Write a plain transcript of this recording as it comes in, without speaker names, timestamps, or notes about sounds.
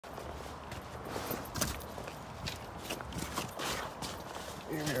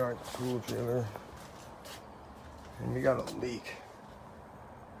Here we are at the tool trailer. And we got a leak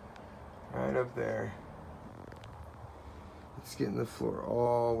right up there. It's getting the floor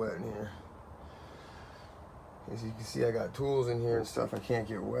all wet in here. As you can see, I got tools in here and stuff I can't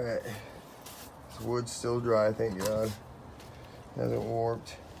get wet. This wood's still dry, thank God. It hasn't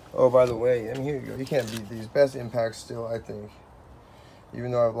warped. Oh, by the way, I mean, here you go. You can't beat these. Best impacts still, I think.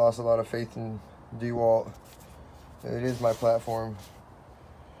 Even though I've lost a lot of faith in dewalt, it is my platform.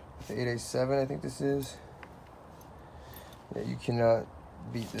 The 887, I think this is. Yeah, you cannot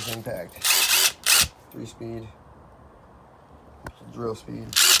beat this impact. 3-speed. Drill speed.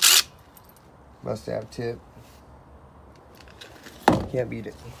 Must have tip. Can't beat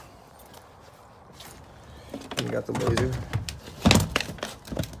it. And you got the laser.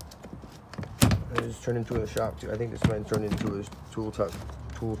 I just turned into a shop too. I think this might turn into a tool truck.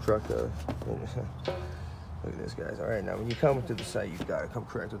 Look at this, guys. All right, now when you come to the site, you've got to come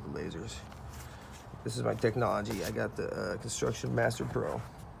correct with the lasers. This is my technology. I got the Construction Master Pro.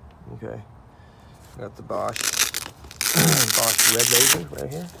 Okay, I got the Bosch Bosch red laser right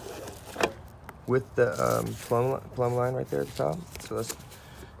here with the plumb line right there at the top. So that's,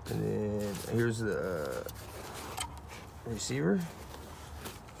 and then here's the receiver.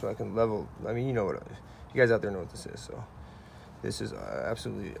 So I can level. I mean, you know what? You guys out there know what this is. So this is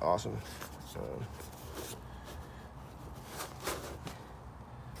absolutely awesome.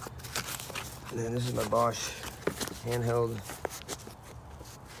 And then this is my Bosch handheld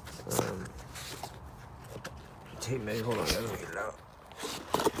tape measure. Hold on, guys, let me get it out.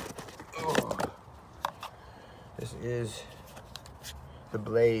 Oh. This is the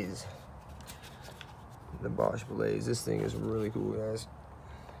Blaze, the Bosch Blaze. This thing is really cool, guys.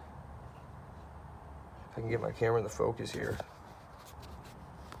 If I can get my camera in the focus here.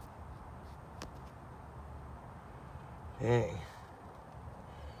 Dang.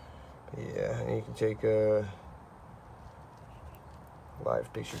 Yeah, and you can take a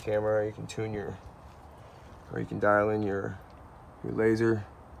live picture camera. You can tune your, or you can dial in your laser.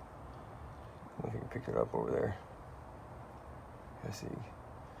 I don't know if you can pick it up over there. I see.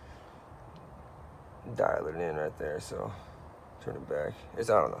 Dial it in right there. So turn it back. I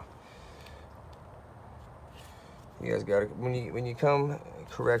don't know. You guys gotta, when you come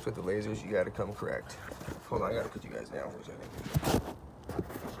correct with the lasers, you gotta come correct. Hold on, I gotta put you guys down for a second.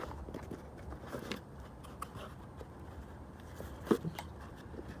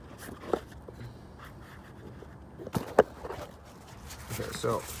 Okay,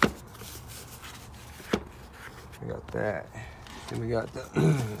 so we got that. Then we got the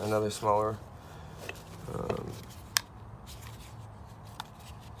another smaller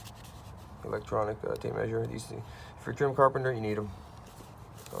electronic tape measure. These things, if you're a trim carpenter, you need them.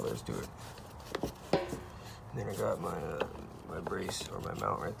 Oh, there's to it. And then I got my my brace or my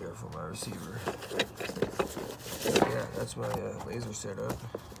mount right there for my receiver. So yeah, that's my laser setup.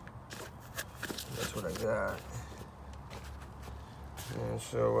 That's what I got. And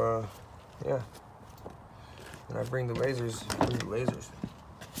so yeah, and I bring the lasers.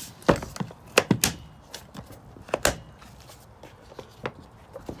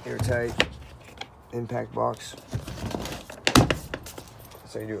 Airtight impact box.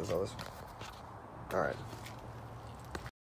 That's how you do it, fellas. All right.